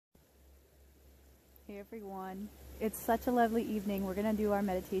Hey everyone, it's such a lovely evening. We're gonna do our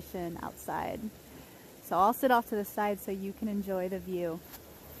meditation outside. So I'll sit off to the side so you can enjoy the view.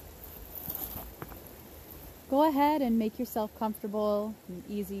 Go ahead and make yourself comfortable in an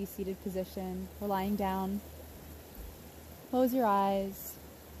easy seated position or lying down. Close your eyes.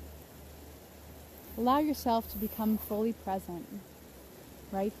 Allow yourself to become fully present,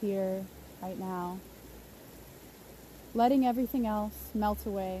 right here, right now. Letting everything else melt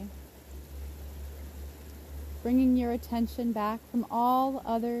away. Bringing your attention back from all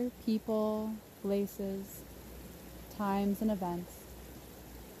other people, places, times, and events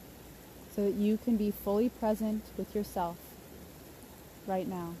so that you can be fully present with yourself right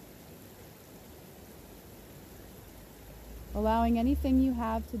now. Allowing anything you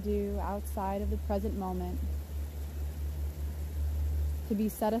have to do outside of the present moment to be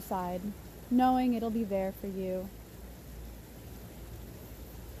set aside, knowing it'll be there for you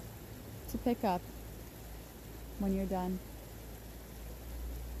to pick up when you're done.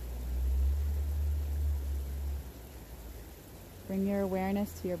 Bring your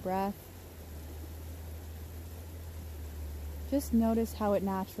awareness to your breath. Just notice how it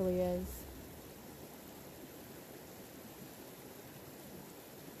naturally is.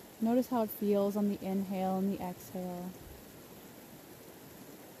 Notice how it feels on the inhale and the exhale.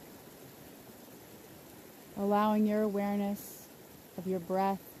 Allowing your awareness of your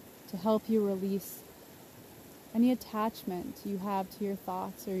breath to help you release any attachment you have to your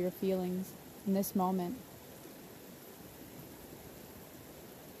thoughts or your feelings in this moment.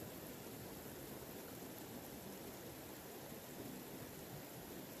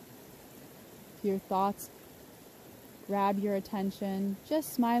 If your thoughts grab your attention,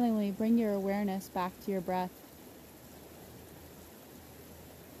 just smilingly bring your awareness back to your breath.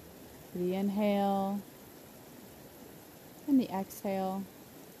 The inhale and the exhale.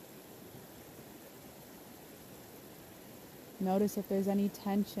 Notice if there's any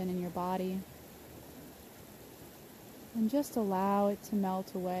tension in your body. And just allow it to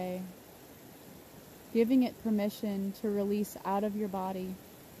melt away, giving it permission to release out of your body.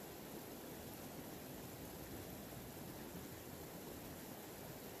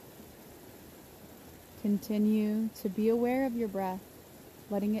 Continue to be aware of your breath,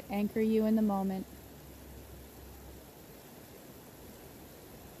 letting it anchor you in the moment.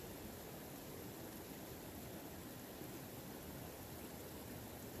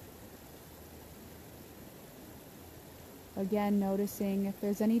 Again, noticing if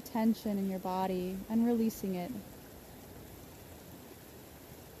there's any tension in your body and releasing it.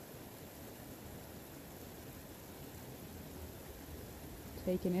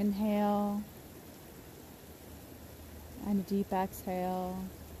 Take an inhale and a deep exhale.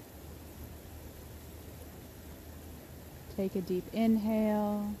 Take a deep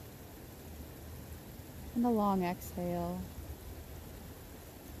inhale and a long exhale.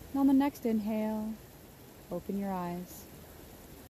 And on the next inhale, open your eyes.